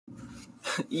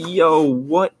Yo,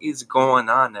 what is going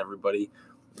on, everybody?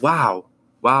 Wow,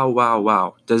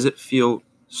 wow. Does it feel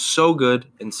so good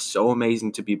and so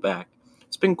amazing to be back?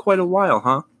 It's been quite a while,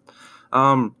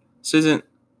 huh? This isn't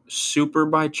super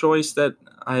by choice that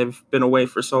I've been away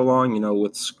for so long,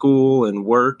 with school and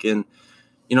work and,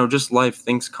 just life,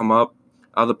 things come up.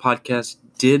 The podcast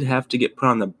did have to get put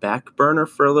on the back burner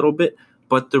for a little bit,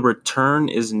 but the return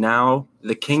is now.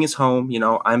 The king is home.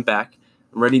 I'm back.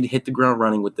 I'm ready to hit the ground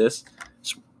running with this.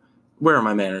 Where are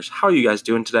my manners? How are you guys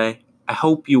doing today? I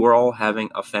hope you are all having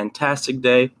a fantastic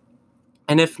day.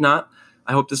 And if not,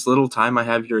 I hope this little time I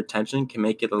have your attention can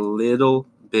make it a little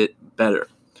bit better.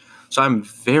 So I'm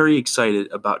very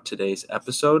excited about today's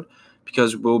episode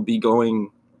because we'll be going,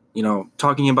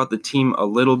 talking about the team a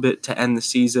little bit to end the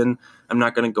season. I'm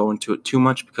not going to go into it too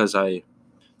much because I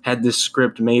had this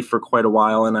script made for quite a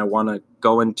while and I want to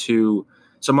go into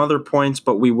some other points,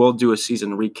 but we will do a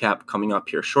season recap coming up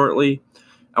here shortly.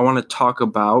 I want to talk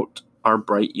about our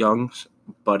bright young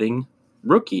budding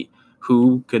rookie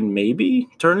who can maybe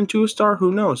turn into a star,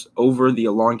 who knows, over the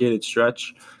elongated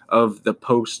stretch of the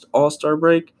post All-Star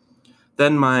break.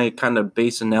 Then my kind of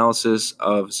base analysis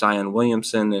of Zion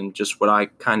Williamson and just what I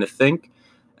kind of think.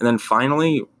 And then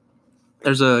finally,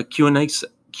 there's a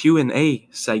Q&A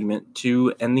segment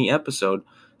to end the episode.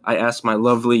 I asked my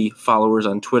lovely followers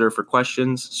on Twitter for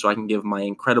questions so I can give my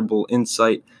incredible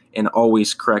insight and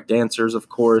always correct answers, of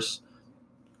course.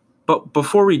 But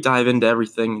before we dive into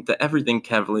everything, the Everything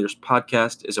Cavaliers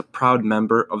podcast is a proud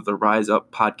member of the Rise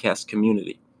Up podcast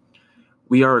community.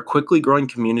 We are a quickly growing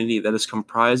community that is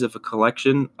comprised of a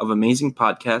collection of amazing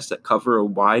podcasts that cover a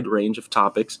wide range of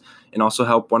topics and also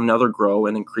help one another grow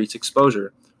and increase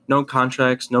exposure. No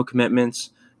contracts, no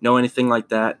commitments, no anything like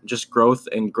that. Just growth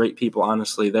and great people,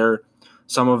 honestly. They're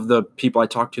some of the people I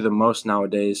talk to the most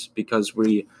nowadays because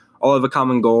we all have a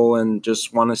common goal and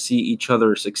just want to see each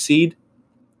other succeed.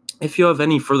 If you have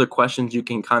any further questions, you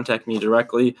can contact me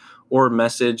directly or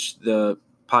message the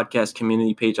podcast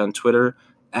community page on Twitter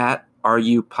at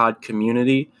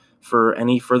RUPodCommunity for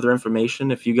any further information.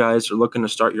 If you guys are looking to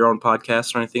start your own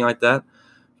podcast or anything like that,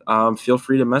 feel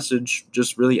free to message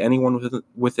just really anyone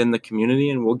within the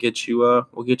community, and we'll get you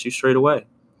straight away.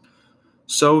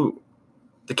 So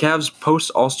the Cavs post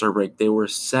All-Star break, they were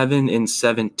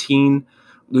 7-17,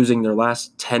 losing their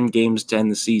last 10 games to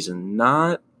end the season.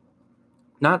 Not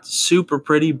super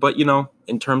pretty, but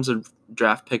in terms of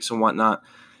draft picks and whatnot,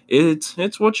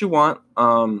 it's what you want.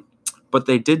 But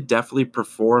they did definitely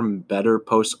perform better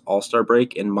post All-Star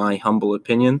break, in my humble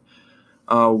opinion.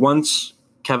 Once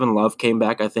Kevin Love came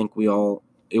back, I think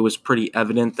it was pretty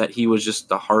evident that he was just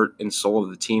the heart and soul of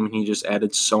the team, and he just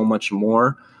added so much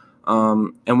more.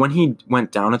 And when he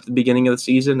went down at the beginning of the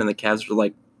season and the Cavs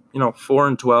were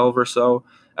 4-12 or so,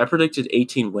 I predicted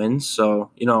 18 wins.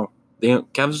 So, the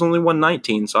Cavs only won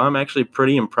 19. So I'm actually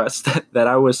pretty impressed that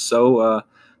I was so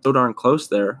darn close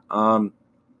there. But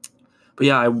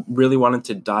yeah, I really wanted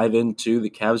to dive into the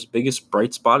Cavs' biggest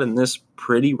bright spot in this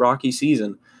pretty rocky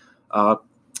season,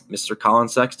 Mr. Colin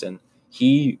Sexton.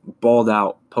 He balled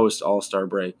out post All-Star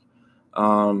break.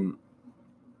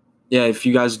 If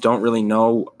you guys don't really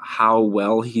know how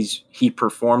well he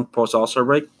performed post All-Star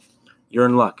break, you're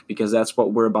in luck because that's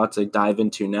what we're about to dive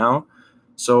into now.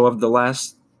 So of the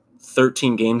last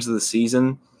 13 games of the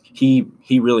season, he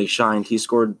really shined. He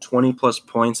scored 20-plus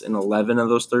points in 11 of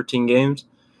those 13 games,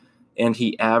 and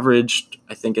he averaged,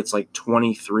 I think it's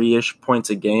 23-ish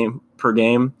points per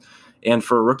game. And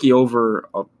for a rookie over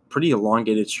a pretty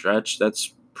elongated stretch,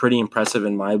 that's pretty impressive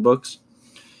in my books.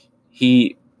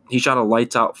 He shot a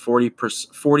lights-out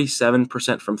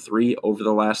 47% from three over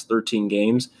the last 13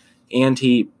 games, and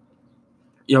he,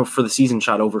 for the season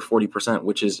shot over 40%,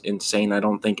 which is insane. I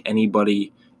don't think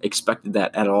anybody expected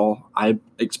that at all. I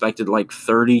expected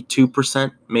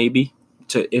 32% maybe,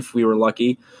 if we were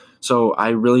lucky. So I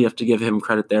really have to give him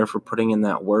credit there for putting in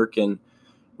that work and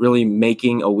really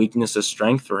making a weakness a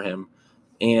strength for him.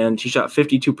 And he shot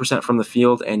 52% from the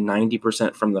field and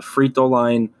 90% from the free throw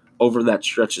line over that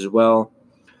stretch as well.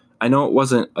 I know it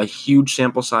wasn't a huge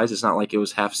sample size. It's not like it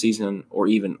was half season or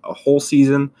even a whole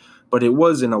season, but it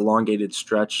was an elongated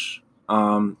stretch.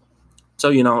 So,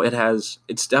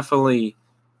 it's definitely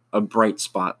a bright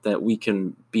spot that we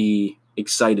can be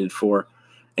excited for.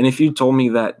 And if you told me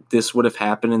that this would have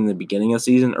happened in the beginning of the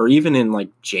season or even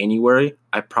in January,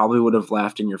 I probably would have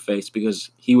laughed in your face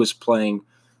because he was playing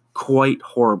quite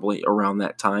horribly around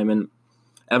that time. And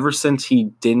ever since he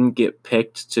didn't get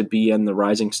picked to be in the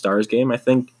Rising Stars game, I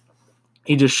think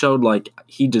he just showed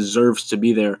he deserves to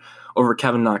be there over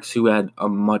Kevin Knox, who had a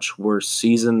much worse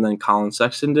season than Colin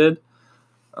Sexton did.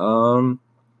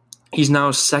 He's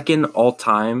now second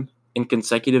all-time in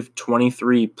consecutive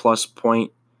 23-plus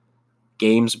point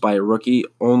games by a rookie,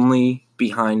 only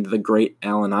behind the great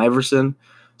Allen Iverson.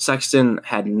 Sexton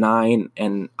had 9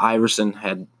 and Iverson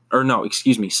had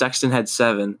Sexton had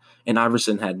 7 and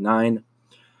Iverson had 9.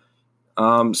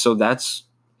 So that's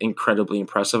incredibly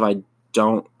impressive. I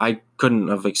couldn't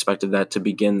have expected that to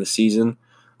begin the season.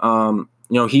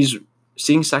 He's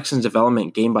seeing Sexton's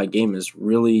development game by game is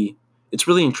really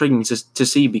intriguing to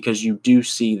see, because you do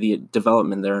see the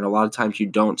development there, and a lot of times you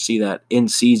don't see that in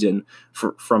season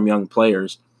from young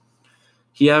players.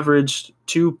 He averaged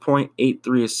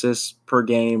 2.83 assists per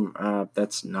game.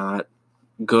 That's not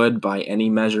good by any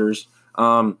measures.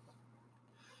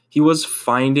 He was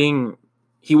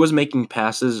making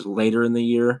passes later in the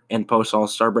year, and post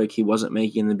All-Star break he wasn't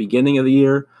making in the beginning of the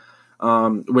year,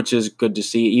 which is good to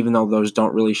see, even though those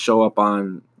don't really show up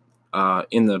on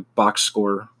in the box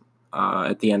score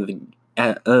at the end of the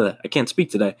I can't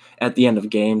speak today, at the end of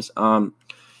games. And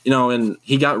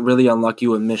he got really unlucky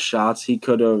with missed shots. He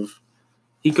could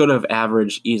have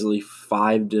averaged easily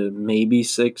 5 to maybe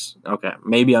 6. Okay,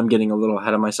 maybe I'm getting a little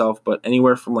ahead of myself, but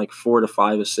anywhere from like 4 to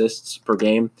 5 assists per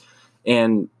game.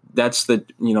 And that's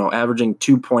averaging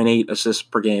 2.8 assists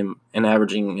per game and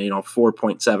averaging,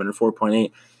 4.7 or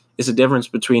 4.8 is a difference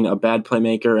between a bad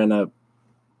playmaker and a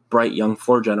bright young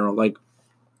floor general. Like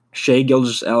Shai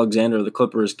Gilgeous-Alexander of the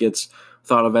Clippers gets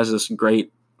thought of as this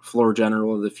great floor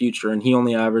general of the future, and he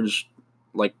only averaged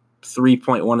like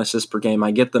 3.1 assists per game.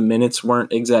 I get the minutes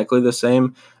weren't exactly the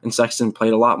same, and Sexton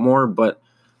played a lot more, but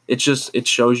it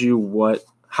shows you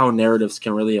how narratives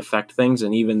can really affect things,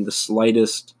 and even the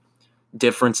slightest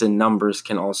difference in numbers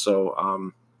can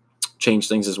also change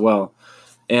things as well.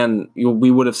 And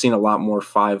we would have seen a lot more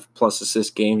 5+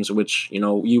 assist games, which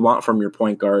you want from your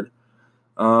point guard.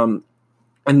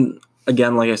 And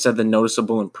again, like I said, the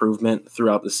noticeable improvement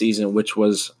throughout the season, which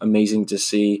was amazing to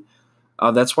see.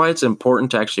 That's why it's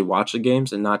important to actually watch the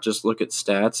games and not just look at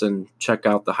stats and check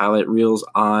out the highlight reels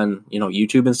on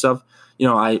YouTube and stuff.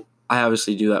 I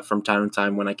obviously do that from time to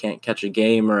time when I can't catch a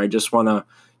game or I just want to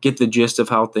get the gist of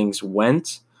how things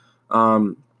went.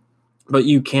 But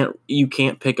you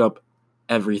can't pick up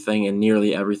everything and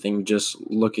nearly everything just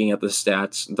looking at the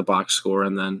stats, the box score,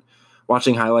 and then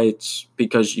watching highlights,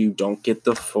 because you don't get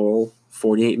the full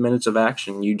 48 minutes of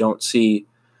action. You don't see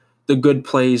the good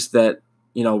plays that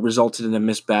resulted in a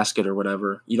missed basket or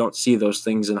whatever. You don't see those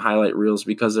things in highlight reels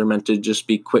because they're meant to just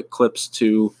be quick clips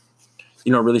to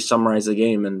really summarize the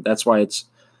game. And that's why it's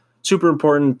super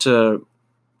important to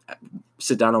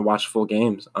sit down and watch full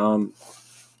games. And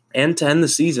to end the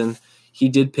season, he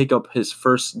did pick up his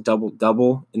first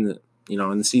double-double in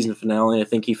the season finale. I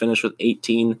think he finished with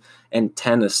 18 and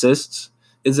 10 assists.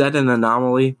 Is that an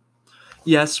anomaly?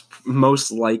 Yes,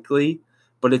 most likely,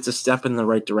 but it's a step in the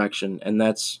right direction, and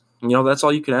that's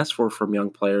all you can ask for from young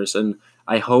players. And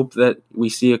I hope that we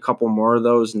see a couple more of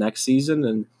those next season,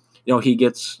 and he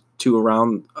gets to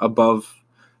around above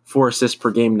 4 assists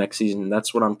per game next season.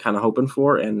 That's what I'm kind of hoping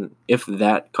for, and if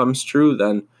that comes true,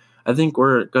 then I think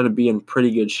we're going to be in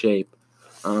pretty good shape.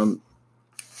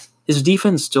 His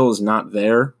defense still is not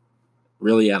there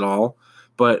really at all,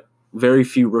 but very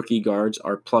few rookie guards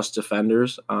are plus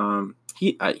defenders.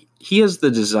 He has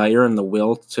the desire and the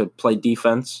will to play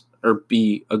defense or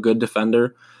be a good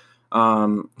defender.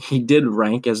 He did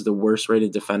rank as the worst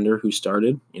rated defender who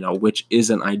started, which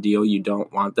isn't ideal. You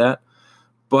don't want that.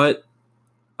 But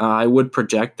I would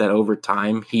project that over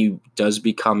time he does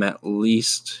become at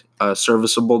least a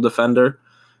serviceable defender.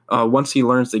 Once he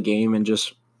learns the game and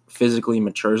just physically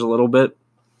matures a little bit,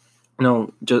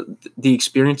 just, the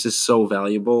experience is so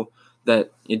valuable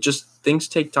that things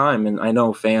take time. And I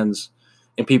know fans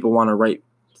and people want to write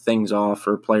things off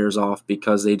or players off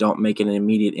because they don't make an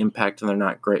immediate impact and they're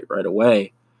not great right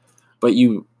away. But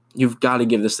you've got to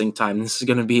give this thing time. This is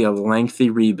going to be a lengthy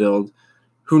rebuild.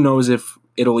 Who knows if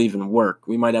it'll even work?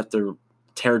 We might have to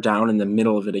tear down in the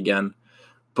middle of it again.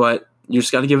 But you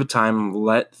just got to give it time,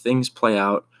 let things play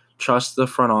out, trust the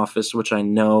front office, which I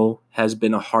know has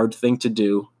been a hard thing to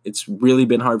do. It's really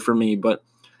been hard for me, but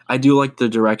I do like the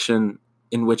direction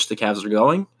in which the Cavs are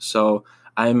going. So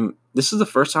this is the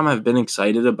first time I've been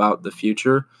excited about the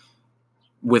future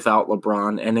without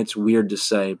LeBron, and it's weird to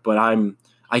say, but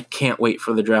I can't wait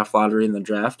for the draft lottery and the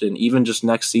draft, and even just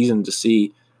next season to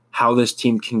see how this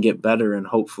team can get better, and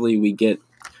hopefully we get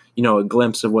a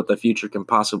glimpse of what the future can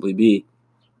possibly be.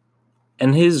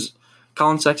 And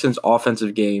Colin Sexton's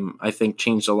offensive game, I think,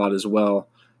 changed a lot as well,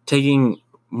 taking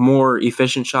more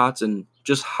efficient shots and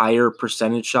just higher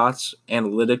percentage shots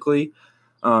analytically.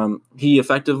 He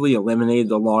effectively eliminated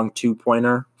the long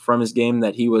two-pointer from his game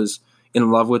that he was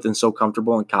in love with and so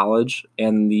comfortable in college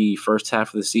and the first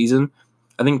half of the season.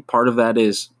 I think part of that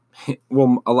is,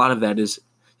 well, a lot of that is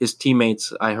his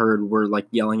teammates, I heard, were like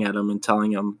yelling at him and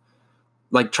telling him,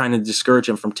 like trying to discourage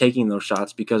him from taking those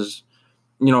shots because,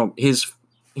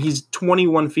 he's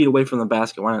 21 feet away from the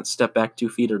basket. Why not step back 2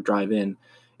 feet or drive in?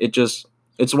 It's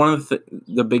one of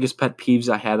the biggest pet peeves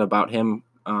I had about him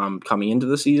coming into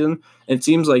the season. It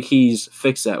seems like he's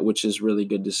fixed that, which is really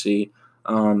good to see.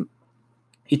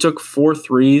 He took 4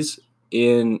 threes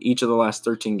in each of the last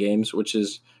 13 games, which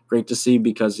is great to see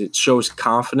because it shows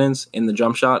confidence in the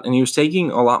jump shot. And he was taking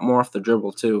a lot more off the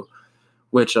dribble too,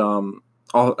 which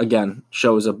again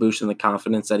shows a boost in the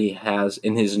confidence that he has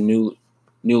in his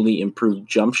newly improved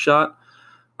jump shot.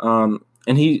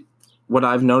 What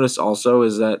I've noticed also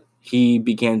is that he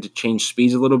began to change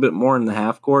speeds a little bit more in the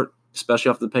half court,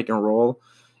 especially off the pick and roll.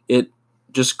 It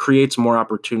just creates more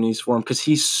opportunities for him because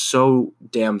he's so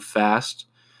damn fast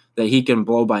that he can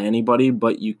blow by anybody,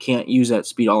 but you can't use that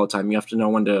speed all the time. You have to know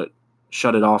when to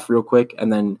shut it off real quick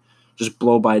and then just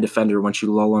blow by a defender once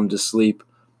you lull him to sleep.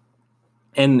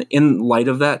 And in light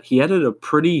of that, he had a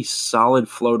pretty solid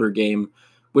floater game,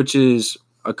 which is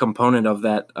a component of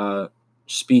that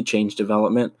speed change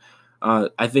development.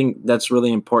 I think that's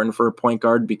really important for a point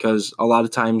guard because a lot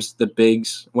of times the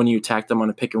bigs, when you attack them on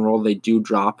a pick and roll, they do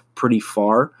drop pretty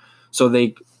far. So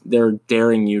they're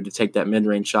daring you to take that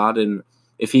mid-range shot. And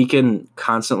if he can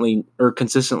consistently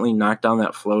knock down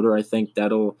that floater, I think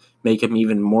that'll make him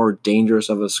even more dangerous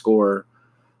of a scorer.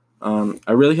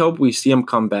 I really hope we see him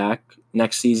come back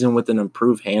next season with an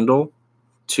improved handle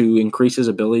to increase his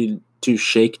ability to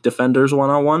shake defenders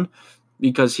one-on-one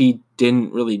because he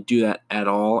didn't really do that at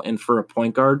all. And for a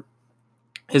point guard,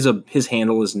 his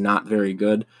handle is not very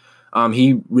good.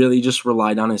 He really just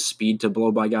relied on his speed to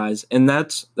blow by guys, and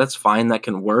that's fine. That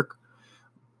can work,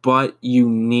 but you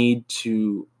need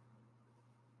to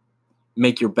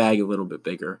make your bag a little bit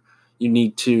bigger. You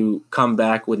need to come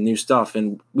back with new stuff,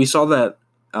 and we saw that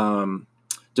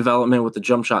development with the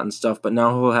jump shot and stuff, but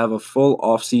now he'll have a full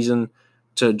off season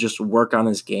to just work on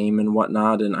his game and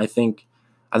whatnot. And I think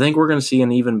we're going to see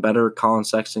an even better Collin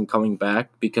Sexton coming back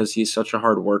because he's such a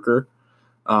hard worker.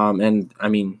 And I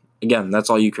mean, again, that's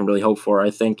all you can really hope for.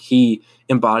 I think he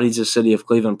embodies the city of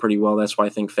Cleveland pretty well. That's why I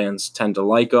think fans tend to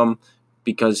like him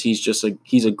because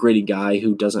he's a gritty guy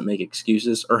who doesn't make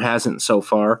excuses or hasn't so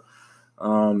far.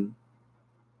 And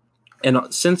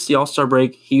since the All-Star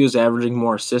break, he was averaging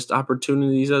more assist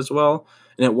opportunities as well.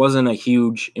 And it wasn't a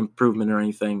huge improvement or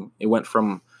anything. It went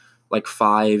from like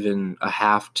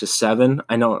 5.5 to 7.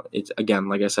 I know it's, again,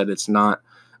 like I said, it's not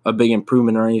a big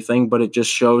improvement or anything, but it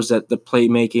just shows that the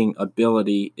playmaking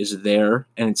ability is there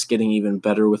and it's getting even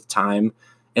better with time.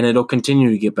 And it'll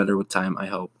continue to get better with time, I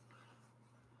hope.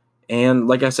 And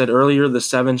like I said earlier, the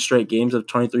 7 straight games of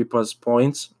 23-plus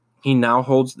points, he now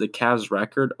holds the Cavs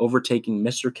record, overtaking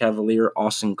Mr. Cavalier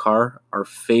Austin Carr,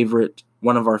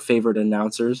 one of our favorite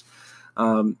announcers.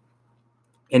 And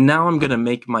now I'm going to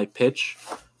make my pitch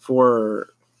for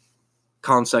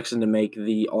Collin Sexton to make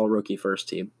the all-rookie first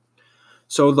team.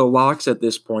 So the locks at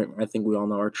this point, I think we all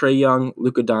know, are Trae Young,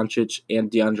 Luka Doncic,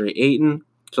 and DeAndre Ayton.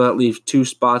 So that leaves 2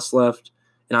 spots left.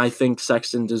 And I think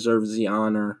Sexton deserves the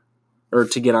honor or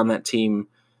to get on that team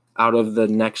out of the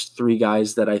next 3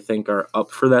 guys that I think are up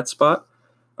for that spot.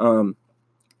 And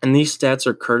these stats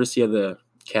are courtesy of the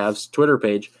Cavs Twitter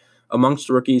page. Amongst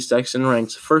rookies, Sexton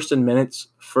ranks first in minutes,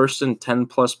 first in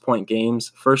 10-plus point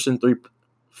games, first in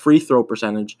free throw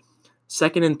percentage,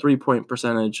 second in three-point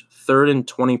percentage, third in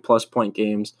 20-plus point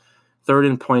games, third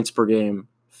in points per game,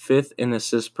 fifth in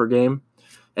assists per game.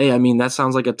 Hey, I mean, that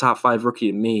sounds like a top 5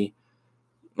 rookie to me.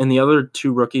 And the other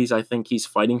 2 rookies I think he's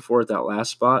fighting for at that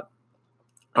last spot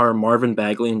are Marvin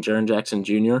Bagley and Jaren Jackson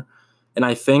Jr. And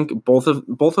I think both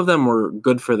of them were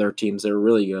good for their teams. They were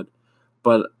really good.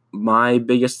 But my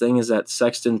biggest thing is that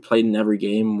Sexton played in every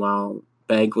game while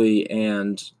Bagley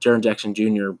and Jaren Jackson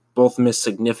Jr. both missed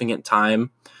significant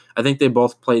time. I think they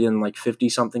both played in like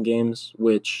 50-something games,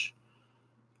 which,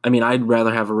 I mean, I'd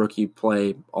rather have a rookie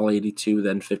play all 82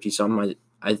 than 50-something.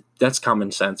 That's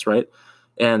common sense, right?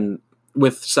 And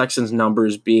with Sexton's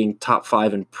numbers being top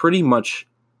 5 in pretty much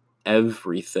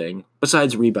everything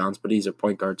besides rebounds, but he's a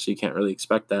point guard, so you can't really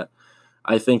expect that.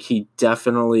 I think he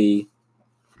definitely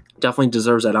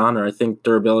deserves that honor. I think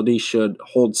durability should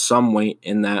hold some weight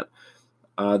in that.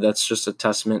 That's just a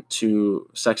testament to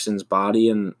Sexton's body,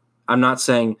 and I'm not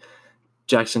saying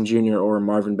Jackson Jr. or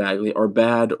Marvin Bagley are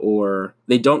bad or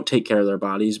they don't take care of their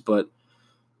bodies, but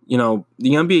the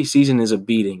NBA season is a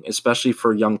beating, especially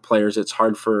for young players. It's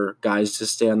hard for guys to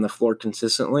stay on the floor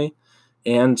consistently.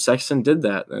 And Sexton did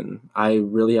that, and I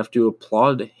really have to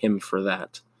applaud him for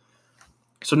that.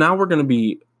 So now we're going to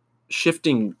be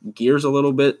shifting gears a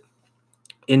little bit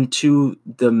into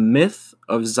the myth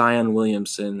of Zion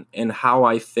Williamson and how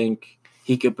I think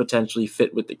he could potentially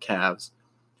fit with the Cavs.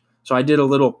 So I did a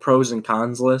little pros and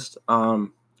cons list.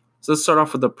 So let's start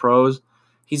off with the pros.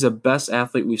 He's the best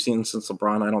athlete we've seen since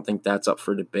LeBron. I don't think that's up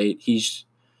for debate. He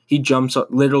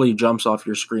literally jumps off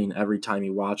your screen every time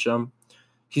you watch him.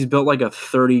 He's built like a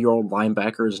 30-year-old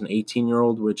linebacker as an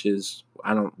 18-year-old, which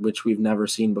we've never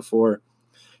seen before.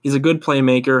 He's a good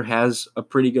playmaker, has a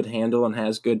pretty good handle, and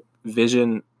has good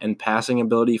vision and passing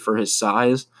ability for his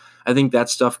size. I think that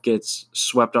stuff gets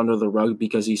swept under the rug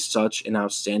because he's such an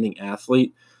outstanding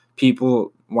athlete.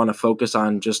 People want to focus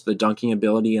on just the dunking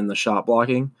ability and the shot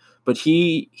blocking, but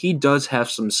he does have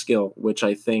some skill, which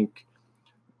I think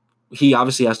he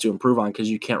obviously has to improve on because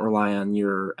you can't rely on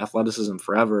your athleticism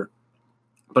forever.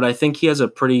 But I think he has a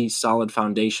pretty solid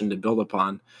foundation to build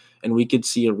upon, and we could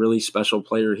see a really special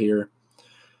player here.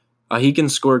 He can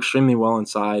score extremely well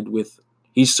inside.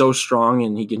 He's so strong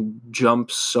and he can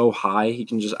jump so high. He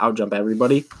can just outjump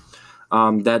everybody.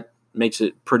 That makes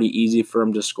it pretty easy for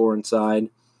him to score inside.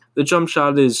 The jump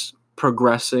shot is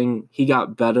progressing. He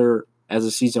got better as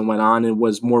the season went on and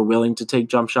was more willing to take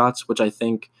jump shots, which I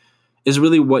think is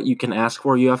really what you can ask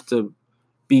for. You have to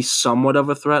be somewhat of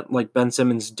a threat. Like Ben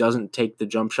Simmons doesn't take the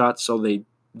jump shots, so they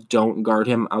don't guard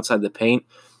him outside the paint.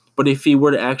 But if he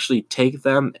were to actually take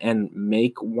them and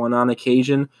make one on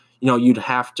occasion, you'd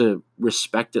have to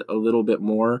respect it a little bit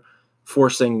more,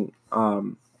 forcing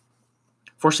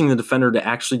the defender to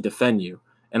actually defend you.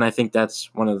 And I think that's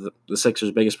one of the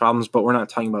Sixers' biggest problems, but we're not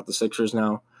talking about the Sixers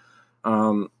now.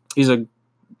 He's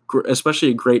especially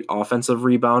a great offensive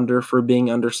rebounder for being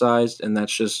undersized, and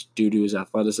that's just due to his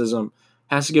athleticism.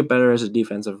 Has to get better as a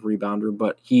defensive rebounder,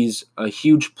 but he's a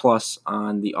huge plus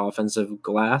on the offensive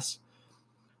glass.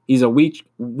 He's a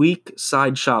weak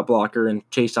side shot blocker and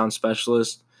chase down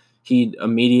specialist. He'd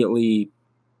immediately,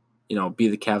 be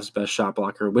the Cavs' best shot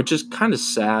blocker, which is kind of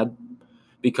sad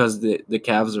because the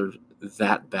Cavs are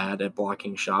that bad at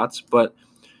blocking shots. But,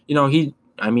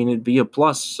 it'd be a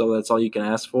plus, so that's all you can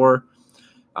ask for.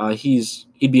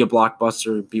 He'd be a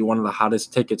blockbuster, be one of the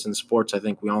hottest tickets in sports. I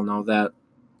think we all know that.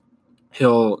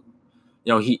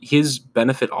 His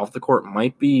benefit off the court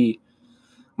might be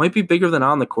bigger than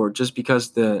on the court just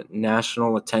because the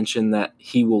national attention that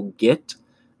he will get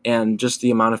and just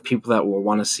the amount of people that will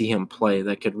want to see him play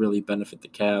that could really benefit the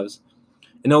Cavs.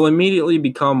 And he'll immediately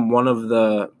become one of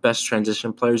the best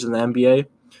transition players in the NBA.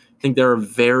 I think there are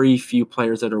very few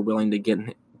players that are willing to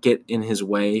get in his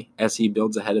way as he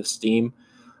builds a head of steam.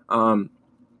 And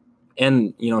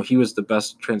he was the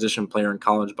best transition player in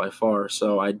college by far.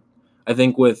 So I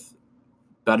think with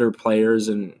better players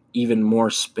and even more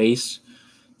space,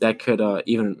 that could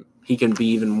he can be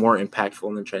even more impactful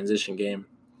in the transition game.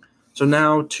 So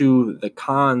now to the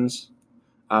cons,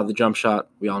 the jump shot,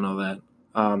 we all know that.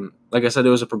 Like I said, it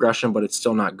was a progression, but it's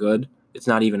still not good. It's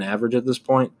not even average at this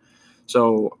point.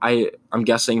 So I'm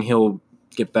guessing he'll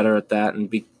get better at that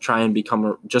and try and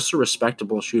become just a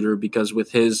respectable shooter because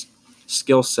with his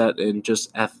skill set and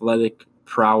just athletic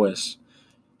prowess,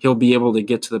 he'll be able to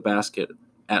get to the basket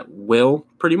at will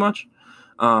pretty much.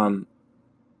 But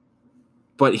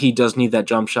he does need that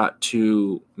jump shot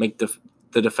to make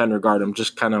the defender guard him,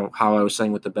 just kind of how I was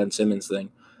saying with the Ben Simmons thing.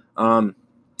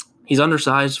 He's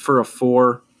undersized for a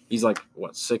 4. He's like,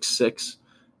 6'6",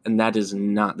 and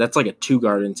that's like a 2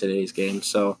 guard in today's game.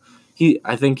 So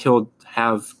I think he'll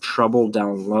have trouble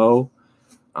down low.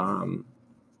 And,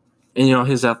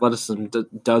 his athleticism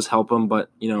does help him, but,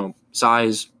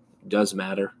 size does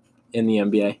matter in the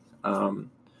NBA.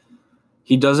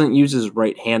 He doesn't use his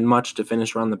right hand much to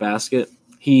finish around the basket.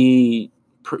 He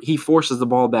forces the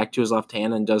ball back to his left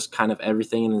hand and does kind of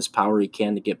everything in his power he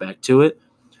can to get back to it.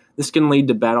 This can lead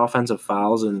to bad offensive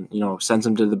fouls and, sends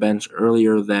him to the bench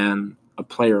earlier than a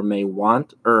player may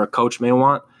want or a coach may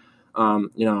want.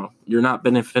 You're not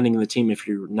benefiting the team if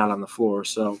you're not on the floor.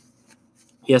 So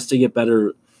he has to get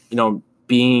better,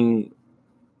 being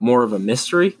more of a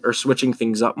mystery or switching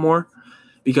things up more.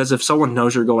 Because if someone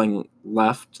knows you're going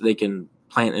left, they can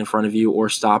plant in front of you or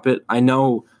stop it. I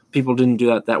know people didn't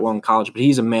do that well in college, but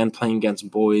he's a man playing against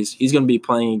boys. He's going to be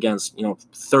playing against,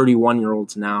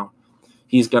 31-year-olds now.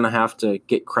 He's going to have to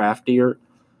get craftier.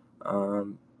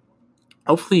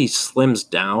 Hopefully he slims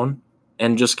down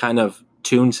and just kind of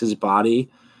tunes his body.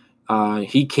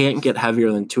 He can't get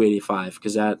heavier than 285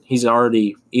 because he's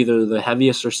already either the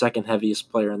heaviest or second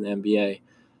heaviest player in the NBA.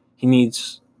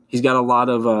 He's got a lot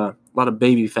of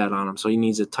baby fat on him, so he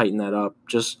needs to tighten that up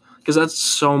just because that's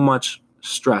so much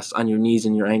stress on your knees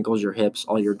and your ankles, your hips,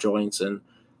 all your joints. And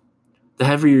the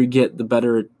heavier you get, the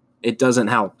better it doesn't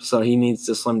help. So he needs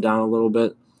to slim down a little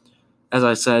bit. As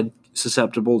I said,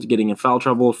 susceptible to getting in foul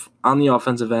trouble on the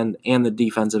offensive end and the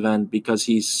defensive end because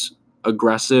he's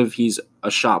aggressive. He's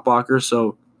a shot blocker,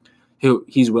 so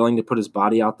he's willing to put his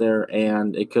body out there,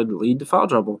 and it could lead to foul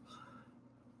trouble.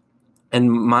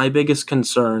 And my biggest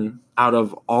concern out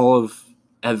of all of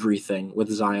everything with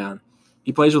Zion,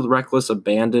 he plays with reckless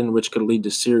abandon, which could lead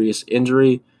to serious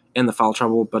injury and the foul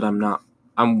trouble, but I'm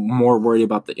more worried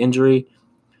about the injury.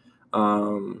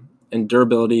 And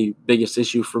durability, biggest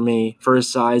issue for me. For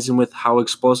his size and with how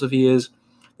explosive he is,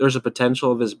 there's a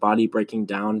potential of his body breaking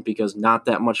down because not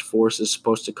that much force is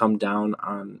supposed to come down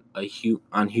on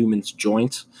humans'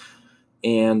 joints.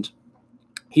 And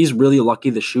he's really lucky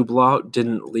the shoe blowout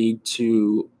didn't lead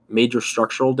to major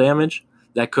structural damage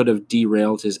that could have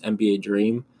derailed his NBA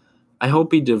dream. I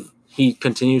hope he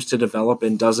continues to develop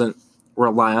and doesn't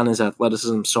rely on his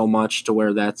athleticism so much to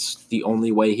where that's the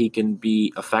only way he can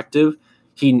be effective.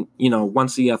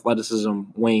 Once the athleticism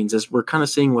wanes, as we're kind of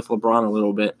seeing with LeBron a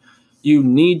little bit, you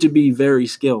need to be very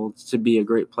skilled to be a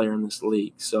great player in this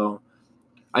league. So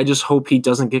I just hope he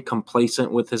doesn't get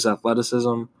complacent with his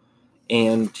athleticism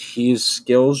and his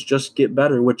skills just get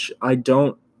better, which I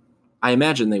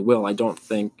imagine they will. I don't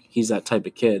think he's that type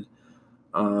of kid.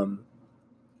 And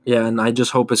I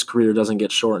just hope his career doesn't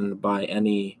get shortened by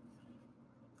any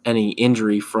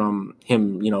injury from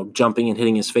him, jumping and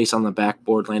hitting his face on the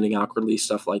backboard, landing awkwardly,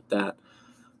 stuff like that.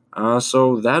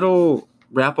 So that'll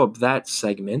wrap up that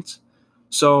segment.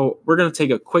 So we're going to take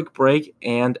a quick break,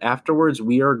 and afterwards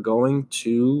we are going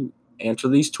to answer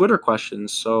these Twitter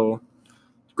questions. So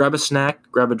grab a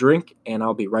snack, grab a drink, and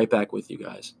I'll be right back with you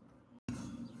guys.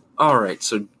 All right,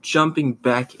 so jumping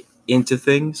back into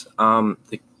things,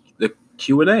 the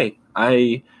Q&A.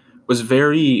 I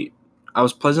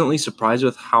was pleasantly surprised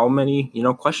with how many,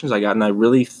 questions I got, and I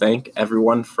really thank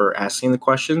everyone for asking the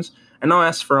questions. I know I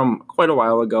asked for them quite a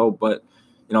while ago, but,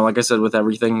 like I said, with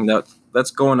everything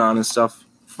that's going on and stuff,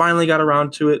 finally got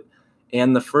around to it.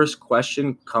 And the first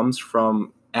question comes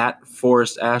from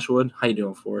 @Forrest Ashwood. How you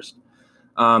doing, Forrest?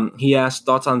 He asked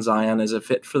thoughts on Zion as a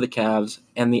fit for the Cavs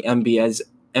and the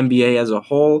NBA as a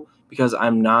whole,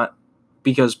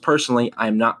 because personally,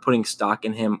 I'm not putting stock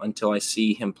in him until I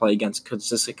see him play against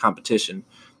consistent competition,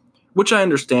 which I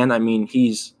understand. I mean,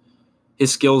 his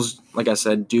skills, like I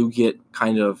said, do get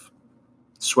kind of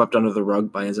swept under the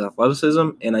rug by his athleticism,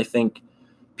 and I think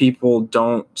people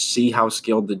don't see how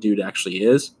skilled the dude actually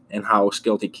is and how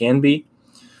skilled he can be.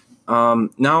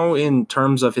 Now, in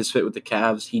terms of his fit with the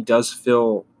Cavs, he does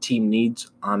fill team needs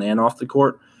on and off the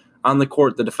court. On the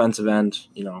court, the defensive end,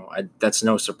 that's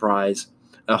no surprise.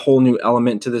 A whole new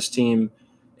element to this team,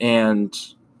 and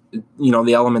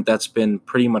the element that's been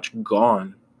pretty much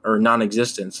gone or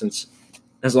non-existent since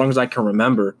as long as I can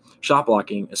remember. Shot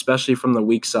blocking, especially from the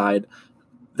weak side,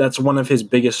 that's one of his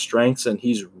biggest strengths, and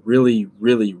he's really,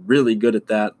 really, really good at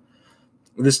that.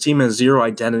 This team has zero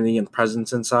identity and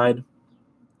presence inside.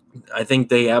 I think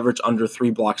they average under 3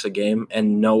 blocks a game,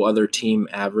 and no other team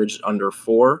averaged under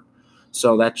 4.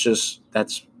 So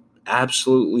that's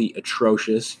absolutely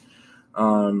atrocious.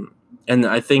 And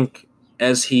I think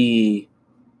as he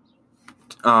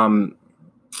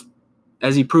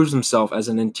proves himself as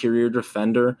an interior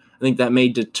defender, I think that may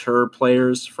deter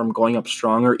players from going up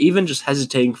strong or even just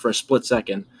hesitating for a split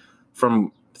second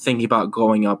from thinking about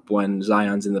going up when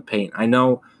Zion's in the paint. I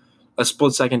know a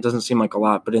split second doesn't seem like a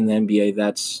lot, but in the NBA,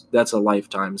 that's a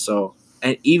lifetime. So,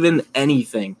 and even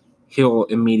anything, he'll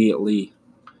immediately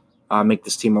make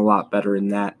this team a lot better in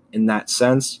that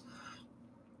sense.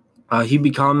 He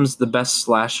becomes the best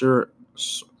slasher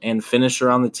and finisher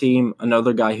on the team,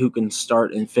 another guy who can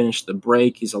start and finish the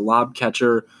break. He's a lob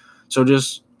catcher. So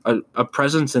just a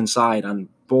presence inside on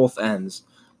both ends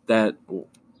that,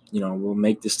 will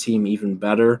make this team even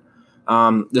better.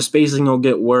 The spacing will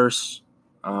get worse.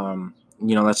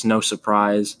 That's no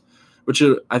surprise, which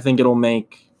I think it'll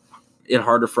make it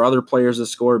harder for other players to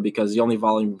score because the only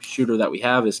volume shooter that we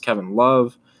have is Kevin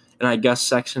Love. And I guess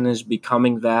Sexton is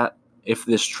becoming that if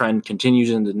this trend continues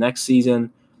into next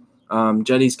season.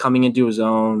 Jetty's coming into his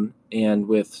own, and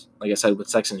with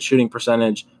Sexton's shooting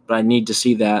percentage, but I need to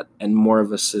see that and more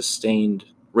of a sustained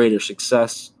rate of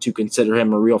success to consider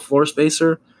him a real floor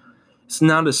spacer. It's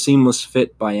not a seamless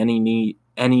fit by any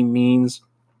means.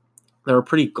 There are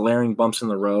pretty glaring bumps in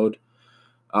the road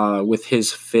with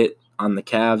his fit on the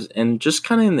Cavs and just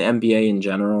kind of in the NBA in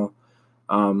general.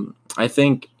 I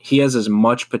think he has as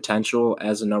much potential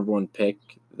as a number 1 pick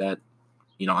that,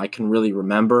 I can really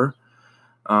remember.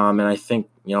 And I think,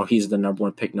 he's the number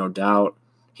 1 pick, no doubt.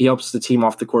 He helps the team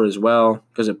off the court as well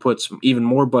because it puts even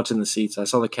more butts in the seats. I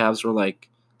saw the Cavs were like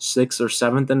 6th or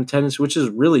 7th in attendance, which is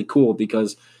really cool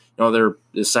because they're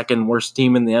the second worst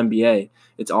team in the NBA.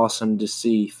 It's awesome to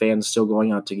see fans still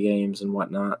going out to games and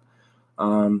whatnot.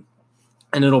 And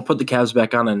it'll put the Cavs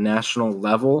back on a national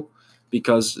level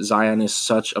because Zion is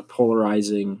such a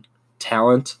polarizing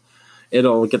talent.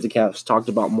 It'll get the Cavs talked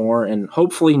about more and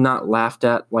hopefully not laughed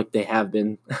at like they have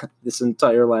been this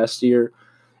entire last year.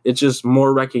 It's just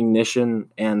more recognition,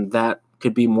 and that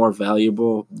could be more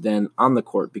valuable than on the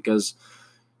court because,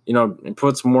 it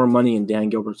puts more money in Dan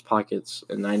Gilbert's pockets.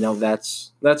 And I know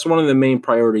that's one of the main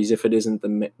priorities if it isn't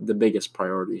the biggest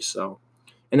priority. So,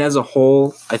 and as a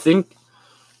whole, I think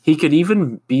he could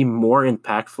even be more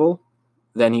impactful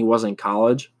than he was in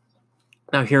college.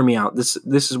 Now, hear me out. This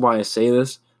is why I say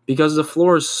this. Because the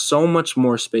floor is so much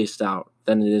more spaced out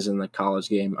than it is in the college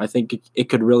game. I think it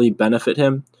could really benefit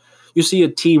him. You see a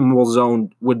team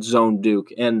would zone Duke,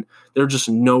 and there's just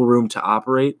no room to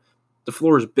operate. The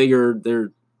floor is bigger.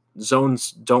 Their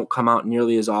zones don't come out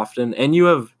nearly as often. And you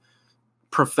have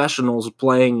professionals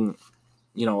playing,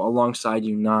 alongside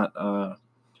you, not, the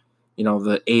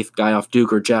 8th guy off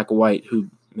Duke or Jack White who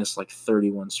missed like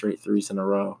 31 straight threes in a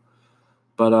row.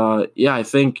 But, I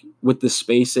think with the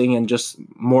spacing and just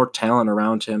more talent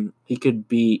around him, he could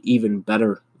be even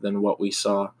better than what we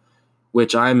saw,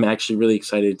 which I'm actually really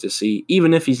excited to see,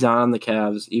 even if he's not on the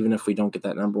Cavs, even if we don't get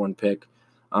that number 1 pick.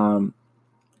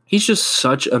 He's just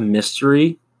such a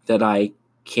mystery that I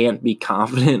can't be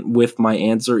confident with my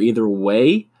answer either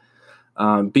way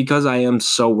because I am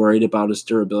so worried about his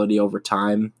durability over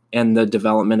time and the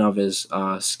development of his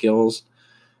skills.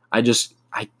 I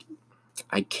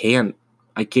can't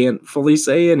fully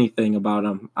say anything about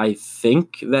him. I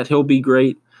think that he'll be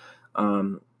great.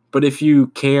 But if you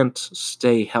can't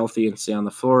stay healthy and stay on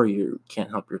the floor, you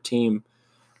can't help your team.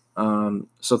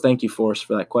 So thank you, Forrest,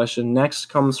 for that question. Next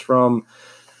comes from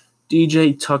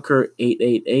DJ Tucker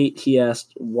 888. He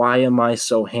asked, "Why am I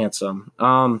so handsome?"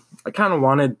 I kind of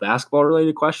wanted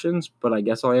basketball-related questions, but I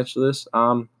guess I'll answer this.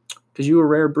 Because you a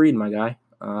rare breed, my guy.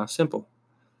 Simple.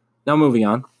 Now moving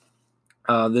on.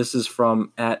 This is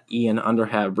from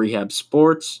 @Ian_Rehab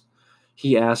Sports.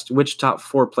 He asked, which top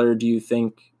 4 player do you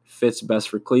think fits best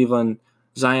for Cleveland?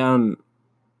 Zion,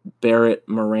 Barrett,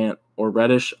 Morant, or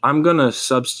Reddish? I'm going to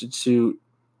substitute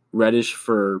Reddish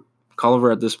for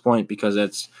Culver at this point because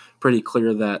it's pretty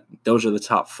clear that those are the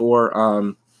top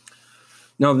 4.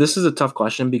 No, this is a tough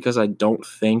question because I don't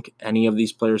think any of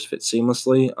these players fit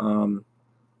seamlessly.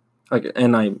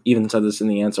 And I even said this in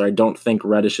the answer. I don't think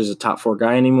Reddish is a top 4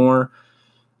 guy anymore.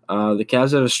 The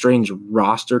Cavs have a strange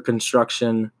roster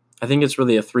construction. I think it's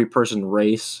really a 3-person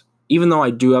race. Even though I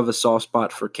do have a soft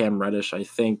spot for Cam Reddish, I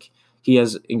think he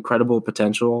has incredible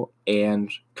potential and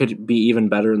could be even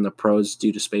better in the pros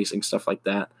due to spacing, stuff like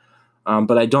that.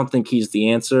 But I don't think he's the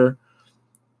answer.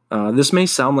 This may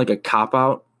sound like a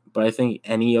cop-out, but I think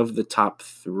any of the top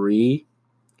 3,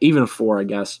 even 4, I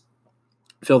guess,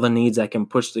 fill the needs that can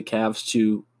push the Cavs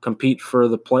to compete for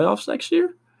the playoffs next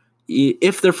year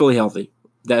if they're fully healthy.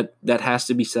 That has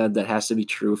to be said. That has to be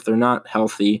true. If they're not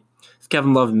healthy, if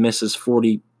Kevin Love misses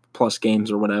 40-plus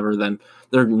games or whatever, then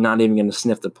they're not even going to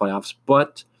sniff the playoffs.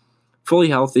 But fully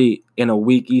healthy in a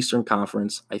weak Eastern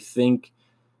Conference, I think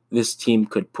this team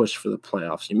could push for the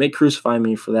playoffs. You may crucify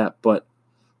me for that, but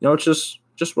it's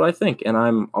just what I think, and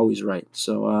I'm always right.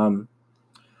 So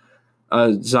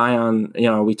Zion,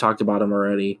 we talked about him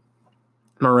already.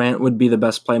 Morant would be the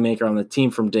best playmaker on the team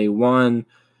from day one.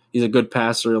 He's a good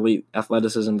passer, elite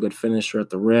athleticism, good finisher at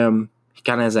the rim. He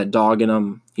kind of has that dog in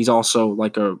him. He's also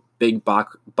like a big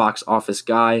box office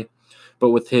guy,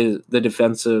 but with the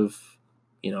defensive,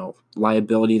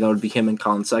 liability that would be him and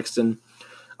Colin Sexton,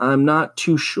 I'm not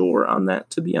too sure on that,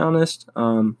 to be honest.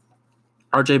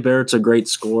 R.J. Barrett's a great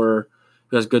scorer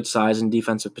who has good size and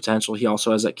defensive potential. He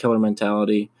also has that killer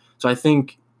mentality. So I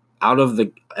think out of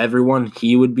everyone,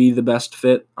 he would be the best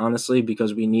fit, honestly,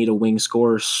 because we need a wing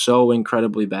scorer so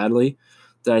incredibly badly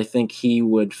that I think he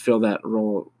would fill that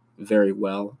role very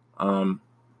well. And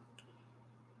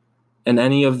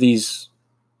any of these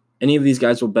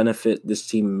guys will benefit this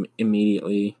team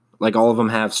immediately. Like, all of them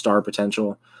have star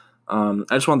potential. I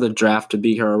just want the draft to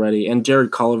be here already. And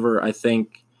Jared Culver, I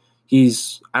think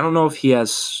I don't know if he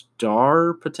has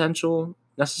star potential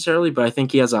necessarily, but I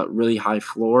think he has a really high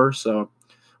floor. So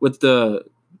with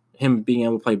him being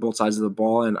able to play both sides of the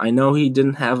ball, and I know he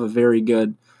didn't have a very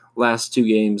good last 2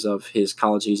 games of his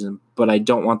college season, but I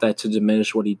don't want that to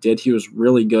diminish what he did. He was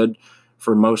really good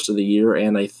for most of the year,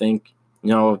 and I think,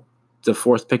 the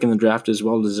 4th pick in the draft is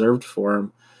well-deserved for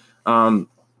him.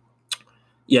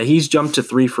 He's jumped to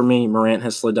 3 for me. Morant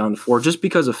has slid down to 4. Just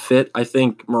because of fit, I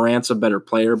think Morant's a better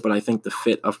player, but I think the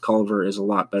fit of Culver is a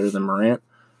lot better than Morant.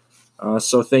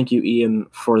 So thank you, Ian,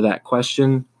 for that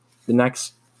question. The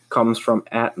next comes from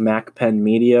at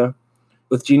MacPenMedia.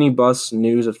 With Jeannie Buss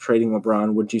news of trading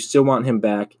LeBron, would you still want him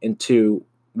back? And two,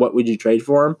 what would you trade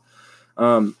for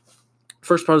him?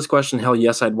 First part of this question, hell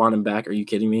yes, I'd want him back. Are you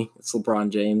kidding me? It's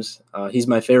LeBron James. He's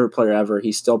my favorite player ever.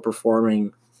 He's still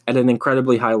performing at an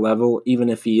incredibly high level, even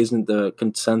if he isn't the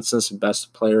consensus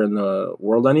best player in the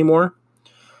world anymore.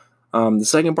 The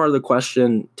second part of the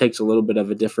question takes a little bit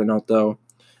of a different note, though.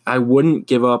 I wouldn't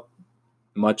give up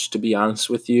much, to be honest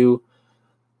with you.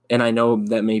 And I know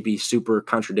that may be super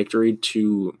contradictory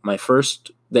to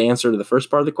the answer to the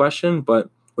first part of the question, but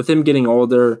with him getting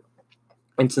older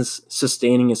and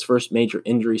sustaining his first major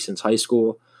injury since high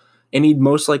school, and he'd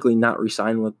most likely not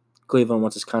resign with Cleveland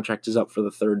once his contract is up for the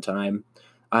third time,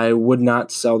 I would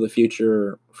not sell the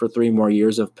future for 3 more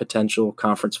years of potential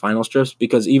conference finals trips,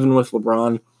 because even with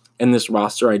LeBron and this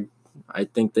roster, I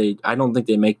don't think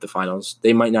they make the finals.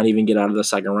 They might not even get out of the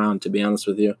second round, to be honest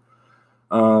with you.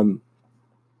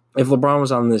 If LeBron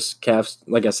was on this Cavs,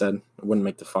 like I said, it wouldn't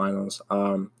make the finals.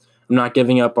 I'm not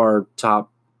giving up our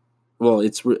top. Well,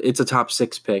 it's a top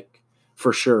 6 pick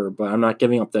for sure, but I'm not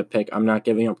giving up that pick. I'm not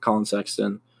giving up Colin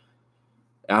Sexton.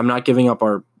 I'm not giving up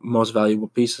our most valuable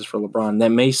pieces for LeBron. That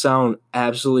may sound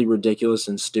absolutely ridiculous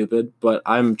and stupid, but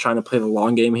I'm trying to play the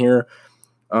long game here.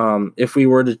 If we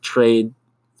were to trade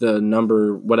the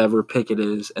number, whatever pick it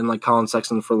is, and like Colin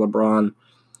Sexton for LeBron,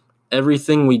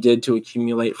 everything we did to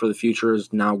accumulate for the future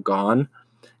is now gone,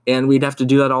 and we'd have to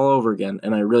do that all over again,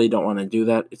 and I really don't want to do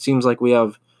that. It seems like we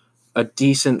have a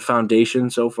decent foundation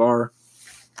so far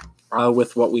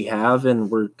with what we have,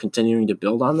 and we're continuing to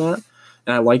build on that,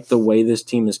 and I like the way this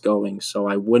team is going, so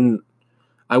I wouldn't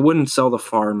sell the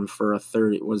farm for a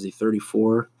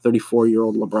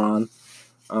 34-year-old LeBron.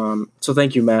 So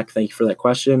thank you, Mac. Thank you for that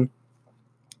question.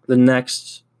 The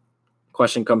next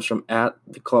question comes from at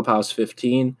the Clubhouse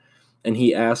 15, and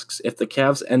he asks, if the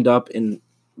Cavs end up in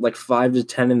like 5 to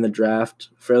 10 in the draft,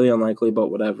 fairly unlikely, but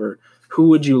whatever, who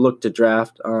would you look to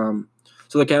draft? So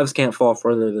the Cavs can't fall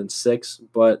further than 6,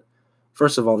 but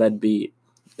first of all, that'd be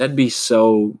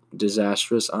so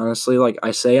disastrous, honestly. Like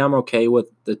I say, I'm okay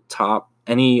with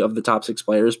any of the top 6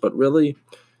 players, but really,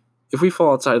 if we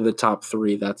fall outside of the top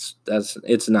 3,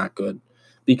 it's not good.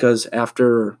 Because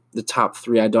after the top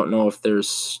 3, I don't know if there's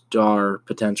star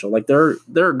potential. Like there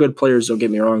are good players, don't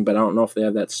get me wrong, but I don't know if they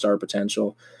have that star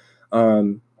potential.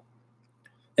 And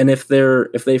if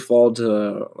they fall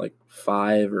to like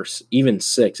 5 or even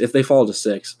 6, if they fall to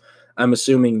 6, I'm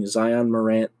assuming Zion,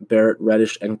 Morant, Barrett,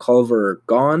 Reddish, and Culver are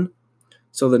gone.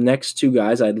 So the next 2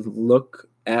 guys I'd look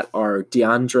at are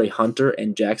DeAndre Hunter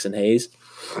and Jackson Hayes.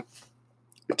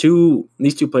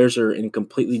 These two players are in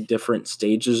completely different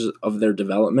stages of their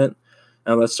development.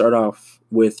 Now let's start off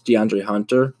with DeAndre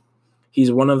Hunter.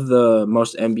 He's one of the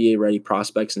most NBA-ready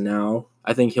prospects now.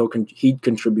 I think he'd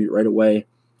contribute right away.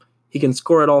 He can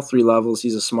score at all 3 levels.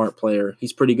 He's a smart player.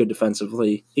 He's pretty good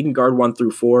defensively. He can guard 1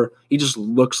 through 4. He just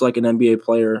looks like an NBA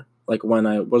player. Like when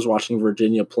I was watching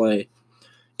Virginia play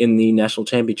in the national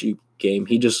championship game,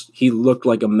 he looked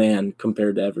like a man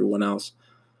compared to everyone else.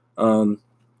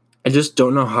 I just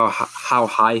don't know how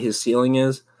high his ceiling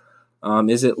is.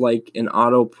 Is it like an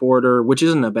Otto Porter, which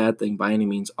isn't a bad thing by any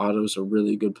means. Otto's a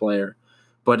really good player.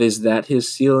 But is that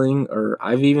his ceiling? Or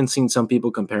I've even seen some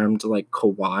people compare him to like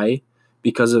Kawhi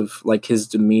because of like his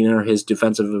demeanor, his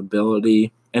defensive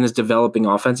ability, and his developing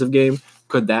offensive game.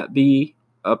 Could that be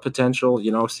a potential,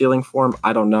 ceiling for him?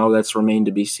 I don't know. That's remained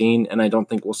to be seen, and I don't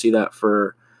think we'll see that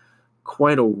for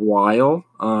quite a while.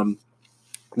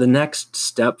 The next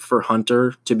step for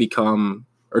Hunter to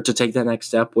take that next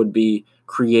step would be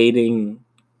creating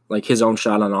like his own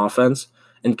shot on offense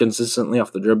and consistently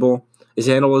off the dribble. His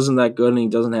handle isn't that good, and he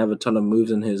doesn't have a ton of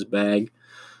moves in his bag.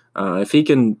 If he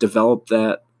can develop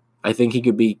that, I think he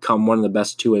could become one of the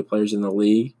best 2-way players in the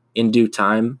league in due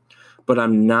time, but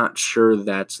I'm not sure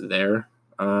that's there.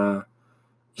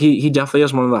 He definitely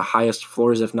has one of the highest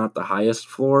floors, if not the highest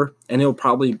floor, and he'll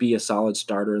probably be a solid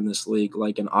starter in this league,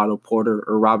 like an Otto Porter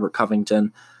or Robert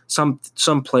Covington, some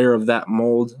player of that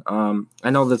mold. I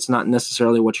know that's not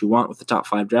necessarily what you want with the top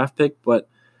 5 draft pick, but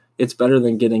it's better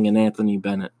than getting an Anthony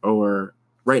Bennett or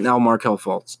right now Markelle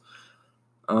Fultz.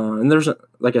 And there's,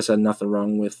 like I said, nothing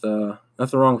wrong with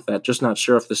that. Just not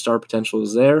sure if the star potential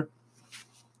is there.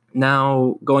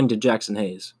 Now going to Jackson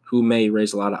Hayes, who may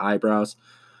raise a lot of eyebrows.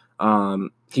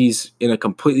 He's in a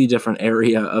completely different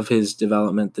area of his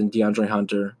development than DeAndre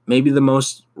Hunter. Maybe the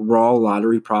most raw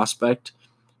lottery prospect.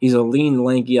 He's a lean,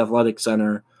 lanky, athletic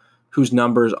center whose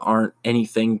numbers aren't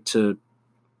anything to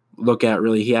look at,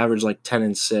 really. He averaged like 10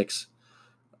 and 6.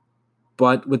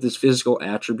 but with his physical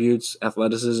attributes,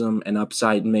 athleticism, and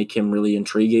upside make him really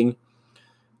intriguing.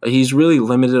 He's really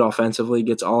limited offensively,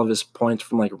 gets all of his points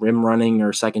from like rim running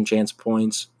or second chance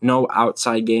points. No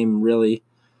outside game, really.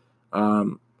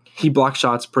 He blocks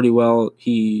shots pretty well.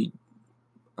 He'd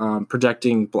project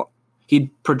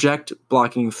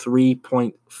blocking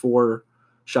 3.4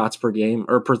 shots per game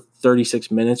or per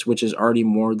 36 minutes, which is already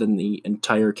more than the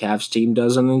entire Cavs team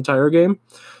does in an entire game.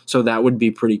 So that would be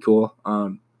pretty cool.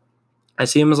 I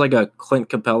see him as like a Clint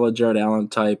Capella, Jared Allen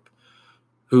type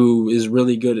who is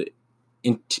really good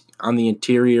on the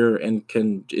interior and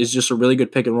is just a really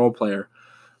good pick and roll player.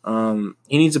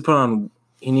 He needs to put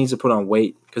on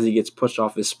weight because he gets pushed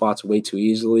off his spots way too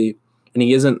easily, and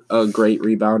he isn't a great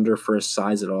rebounder for his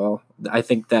size at all. I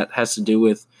think that has to do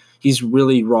with he's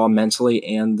really raw mentally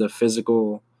and the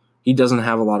physical. He doesn't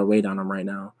have a lot of weight on him right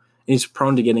now. And he's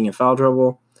prone to getting in foul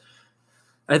trouble.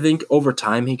 I think over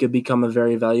time he could become a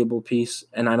very valuable piece,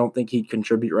 and I don't think he'd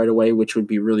contribute right away, which would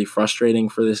be really frustrating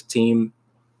for this team.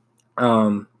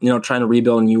 Trying to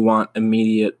rebuild and you want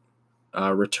immediate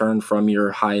return from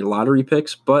your high lottery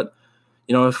picks. But,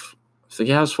 if the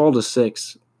Cavs fall to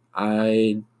 6,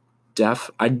 I'd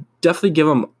definitely give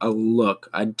him a look.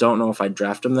 I don't know if I'd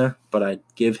draft him there, but I'd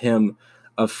give him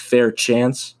a fair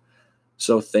chance.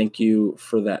 So thank you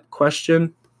for that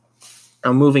question.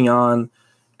 Now moving on,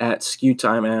 at Skew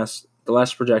Time asked, the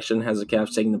last projection has the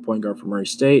Cavs taking the point guard from Murray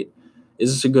State.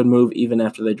 Is this a good move even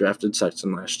after they drafted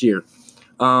Sexton last year?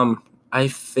 I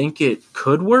think it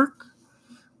could work,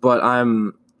 but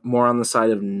I'm more on the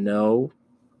side of no.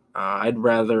 I'd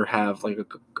rather have like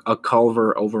a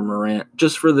Culver over Morant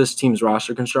just for this team's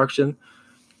roster construction.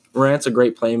 Morant's a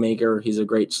great playmaker. He's a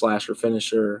great slasher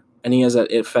finisher, and he has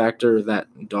that it factor,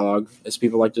 that dog, as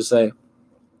people like to say.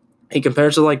 He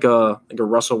compares to like a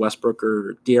Russell Westbrook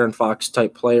or De'Aaron Fox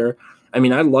type player. I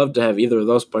mean, I'd love to have either of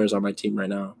those players on my team right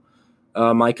now.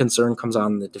 My concern comes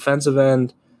on the defensive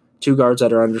end. 2 guards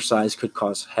that are undersized could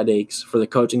cause headaches for the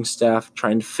coaching staff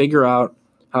trying to figure out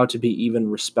how to be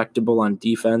even respectable on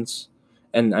defense.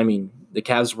 And, I mean, the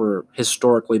Cavs were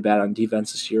historically bad on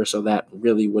defense this year, so that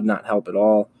really would not help at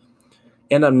all.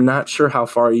 And I'm not sure how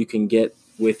far you can get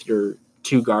with your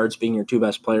 2 guards being your 2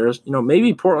 best players.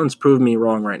 Maybe Portland's proved me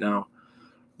wrong right now.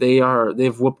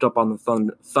 They've whooped up on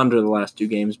the Thunder the last 2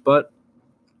 games, but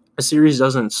a series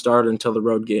doesn't start until the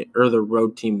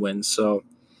road team wins. So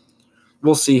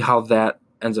we'll see how that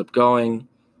ends up going.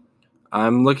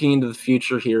 I'm looking into the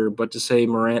future here, but to say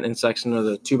Morant and Sexton are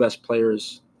the 2 best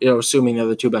players, assuming they're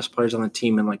the 2 best players on the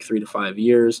team in like 3 to 5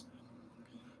 years,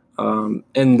 and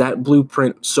that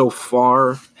blueprint so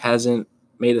far hasn't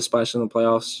made a splash in the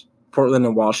playoffs. Portland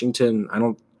and Washington,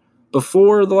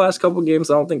 before the last couple of games,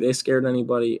 I don't think they scared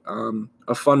anybody.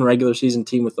 A fun regular season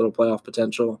team with little playoff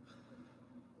potential.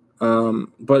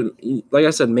 But like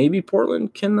I said, maybe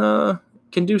Portland can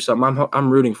do something. I'm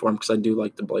rooting for them because I do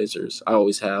like the Blazers. I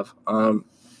always have. And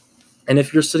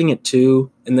if you're sitting at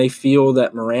 2 and they feel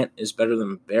that Morant is better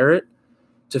than Barrett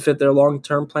to fit their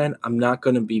long-term plan, I'm not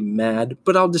going to be mad,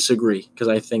 but I'll disagree because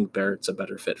I think Barrett's a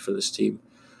better fit for this team.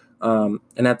 And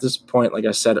at this point, like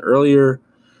I said earlier,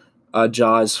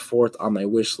 Ja is 4th on my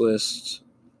wish list.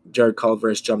 Jared Culver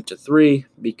has jumped to 3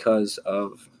 because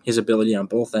of his ability on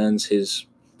both ends, his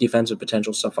defensive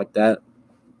potential, stuff like that.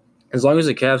 As long as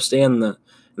the Cavs stay in the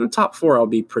top 4, I'll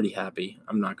be pretty happy.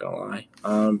 I'm not going to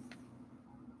lie.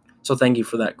 So thank you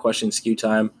for that question, Skew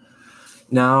Time.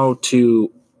 Now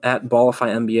to at Ballify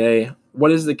NBA.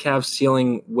 What is the Cavs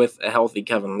ceiling with a healthy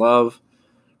Kevin Love?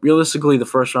 Realistically, the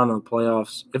first round of the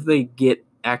playoffs, if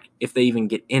they even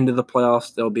get into the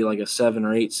playoffs, they'll be like a 7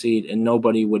 or 8 seed, and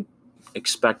nobody would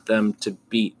expect them to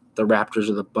beat the Raptors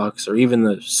or the Bucks or even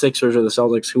the Sixers or the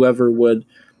Celtics, whoever would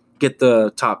get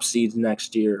the top seeds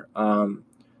next year.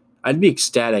 I'd be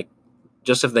ecstatic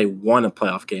just if they won a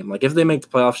playoff game. Like if they make the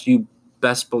playoffs, you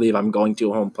best believe I'm going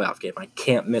to a home playoff game. I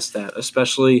can't miss that,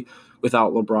 especially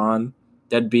without LeBron.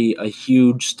 That'd be a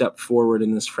huge step forward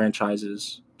in this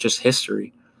franchise's just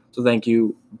history. So thank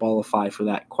you, Ballify, for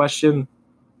that question.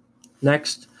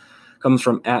 Next comes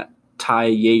from at Ty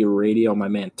Yager Radio, my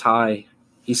man Ty.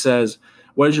 He says,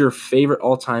 what is your favorite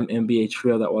all-time NBA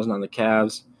trio that wasn't on the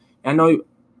Cavs? I know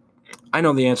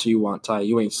the answer you want, Ty.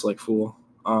 You ain't slick fool.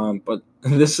 But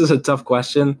this is a tough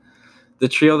question. The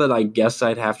trio that I guess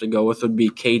I'd have to go with would be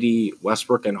KD,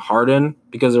 Westbrook, and Harden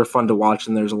because they're fun to watch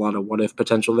and there's a lot of what-if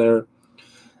potential there.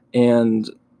 And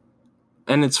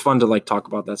it's fun to talk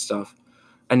about that stuff.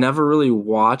 I never really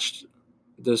watched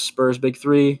the Spurs Big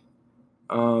Three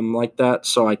like that,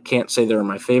 so I can't say they're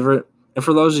my favorite. And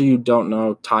for those of you who don't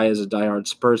know, Ty is a diehard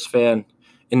Spurs fan.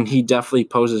 And he definitely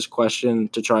poses question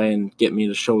to try and get me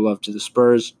to show love to the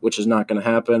Spurs, which is not going to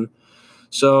happen.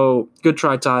 So good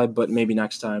try, Ty, but maybe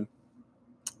next time.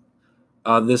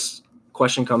 This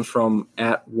question comes from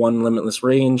at One Limitless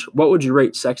Range. What would you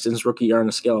rate Sexton's rookie year on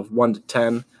a scale of 1 to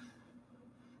 10?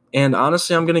 And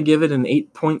honestly, I'm going to give it an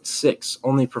 8.6.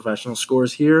 Only professional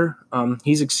scores here.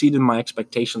 He's exceeded my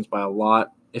expectations by a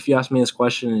lot. If you asked me this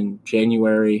question in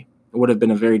January, it would have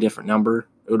been a very different number.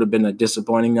 It would have been a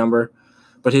disappointing number.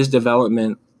 But his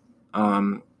development,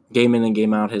 game in and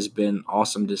game out, has been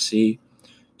awesome to see.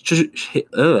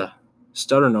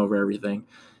 Stuttering over everything.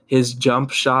 His jump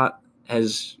shot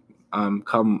has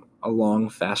come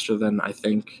along faster than I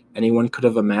think anyone could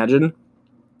have imagined.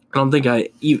 I don't think I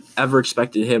ever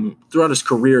expected him throughout his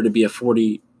career to be a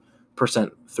 40%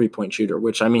 three-point shooter,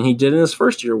 which, I mean, he did in his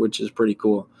first year, which is pretty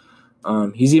cool.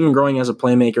 He's even growing as a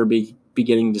playmaker,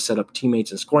 beginning to set up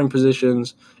teammates in scoring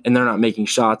positions, and they're not making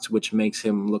shots, which makes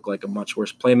him look like a much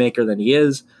worse playmaker than he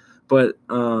is. But,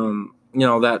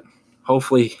 that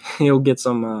hopefully he'll get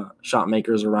some shot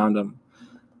makers around him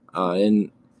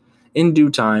in due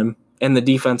time. And the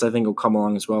defense, I think, will come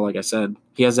along as well. Like I said,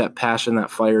 he has that passion, that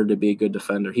fire to be a good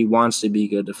defender. He wants to be a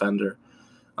good defender.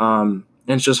 And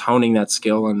it's just honing that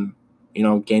skill and,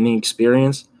 gaining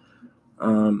experience.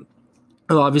 He'll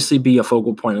obviously be a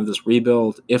focal point of this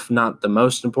rebuild. If not the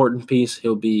most important piece,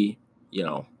 he'll be,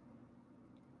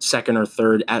 second or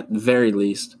third at the very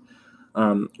least.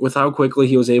 With how quickly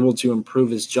he was able to improve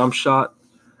his jump shot,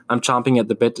 I'm chomping at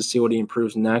the bit to see what he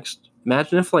improves next.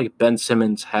 Imagine if, Ben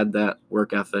Simmons had that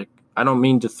work ethic. I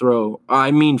mean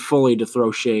fully to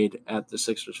throw shade at the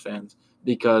Sixers fans,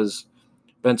 because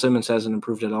Ben Simmons hasn't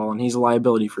improved at all, and he's a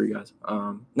liability for you guys.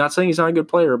 Not saying he's not a good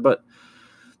player, but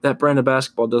that brand of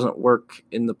basketball doesn't work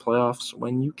in the playoffs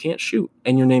when you can't shoot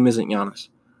and your name isn't Giannis.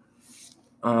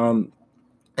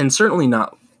 And certainly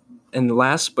not, and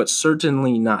last but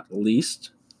certainly not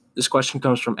least, this question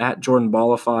comes from at Jordan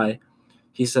Ballify.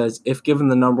 He says, if given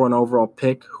the number 1 overall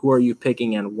pick, who are you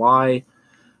picking and why?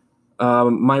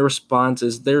 My response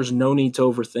is there's no need to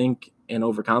overthink and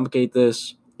overcomplicate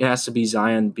this. It has to be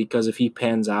Zion, because if he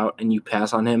pans out and you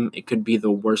pass on him, it could be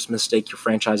the worst mistake your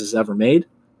franchise has ever made.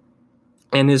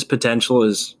 And his potential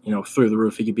is, through the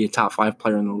roof. He could be a top 5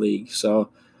 player in the league. So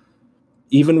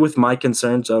even with my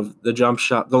concerns of the jump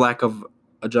shot, the lack of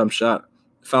a jump shot,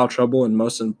 foul trouble, and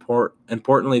most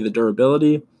importantly, the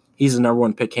durability, he's the number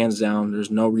 1 pick hands down.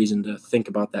 There's no reason to think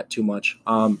about that too much.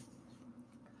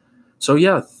 So,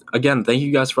 yeah, again, thank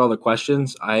you guys for all the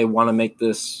questions. I want to make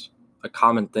this a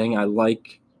common thing. I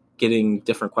like getting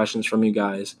different questions from you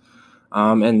guys.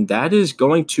 And that is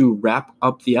going to wrap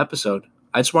up the episode.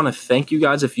 I just want to thank you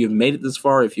guys if you've made it this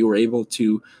far, if you were able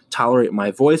to tolerate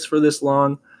my voice for this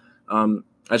long. I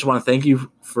just want to thank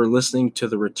you for listening to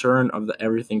the return of the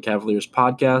Everything Cavaliers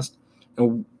podcast.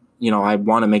 And, I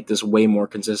want to make this way more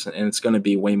consistent, and it's going to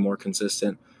be way more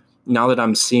consistent now that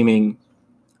I'm seeming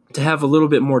to have a little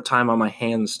bit more time on my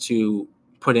hands to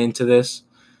put into this.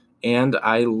 And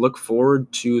I look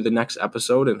forward to the next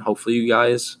episode, and hopefully you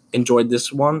guys enjoyed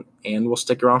this one, and we'll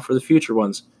stick around for the future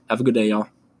ones. Have a good day, y'all.